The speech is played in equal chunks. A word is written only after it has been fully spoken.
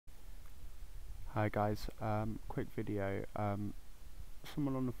Hi guys, quick video.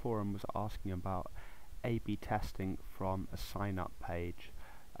 Someone on the forum was asking about A/B testing from a sign up page.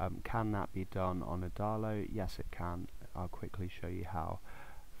 Can that be done on Adalo? Yes it can. I'll quickly show you how.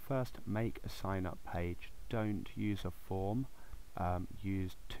 First, make a sign up page. Don't use a form.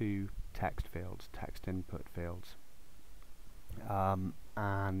 Use two text fields, text input fields. Top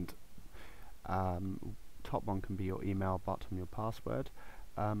one can be your email, bottom your password.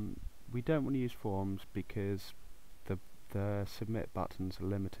 We don't want to use forms because the submit buttons are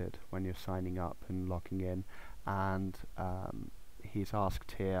limited when you're signing up and logging in, and he's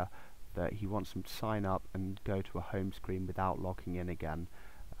asked here that he wants them to sign up and go to a home screen without logging in again,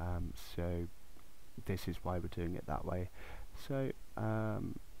 so this is why we're doing it that way. So a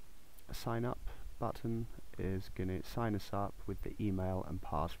sign up button is going to sign us up with the email and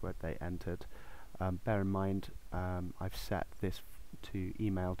password they entered. Bear in mind I've set this to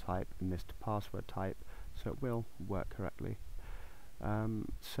email type and this to password type, so it will work correctly.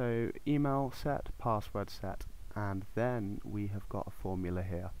 So email set, password set, and then we have got a formula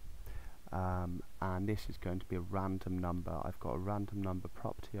here, and this is going to be a random number. I've got a random number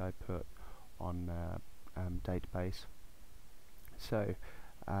property I put on database, so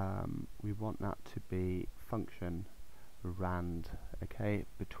we want that to be function rand, okay,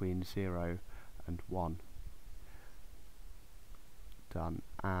 between 0 and 1. Done.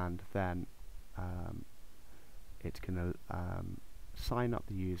 And then it's going to sign up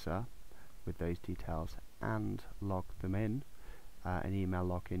the user with those details and log them in, an email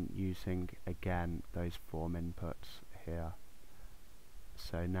login, using again those form inputs here.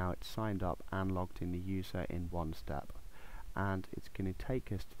 So now it's signed up and logged in the user in one step, and it's going to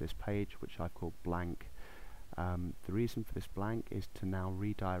take us to this page which I've called blank. The reason for this blank is to now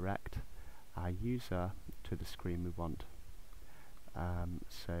redirect our user to the screen we want.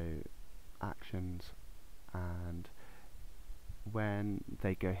 So actions, and when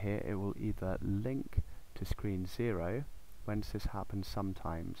they go here it will either link to screen 0. When does this happen?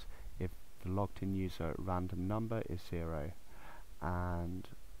 Sometimes if the logged in user random number is 0, and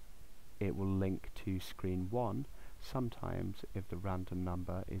it will link to screen 1 sometimes if the random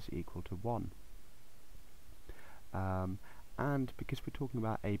number is equal to 1. And because we're talking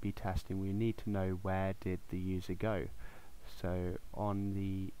about A/B testing, we need to know where did the user go. So on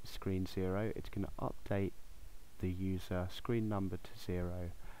the screen 0, it's going to update the user screen number to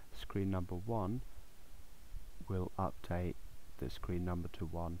 0. Screen number 1 will update the screen number to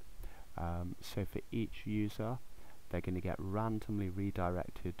 1. So for each user they're going to get randomly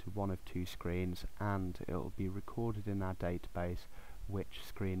redirected to one of two screens, and it will be recorded in our database which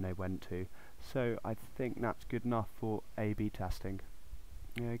screen they went to. So I think that's good enough for A/B testing.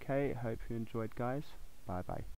 Okay, hope you enjoyed guys. Bye bye.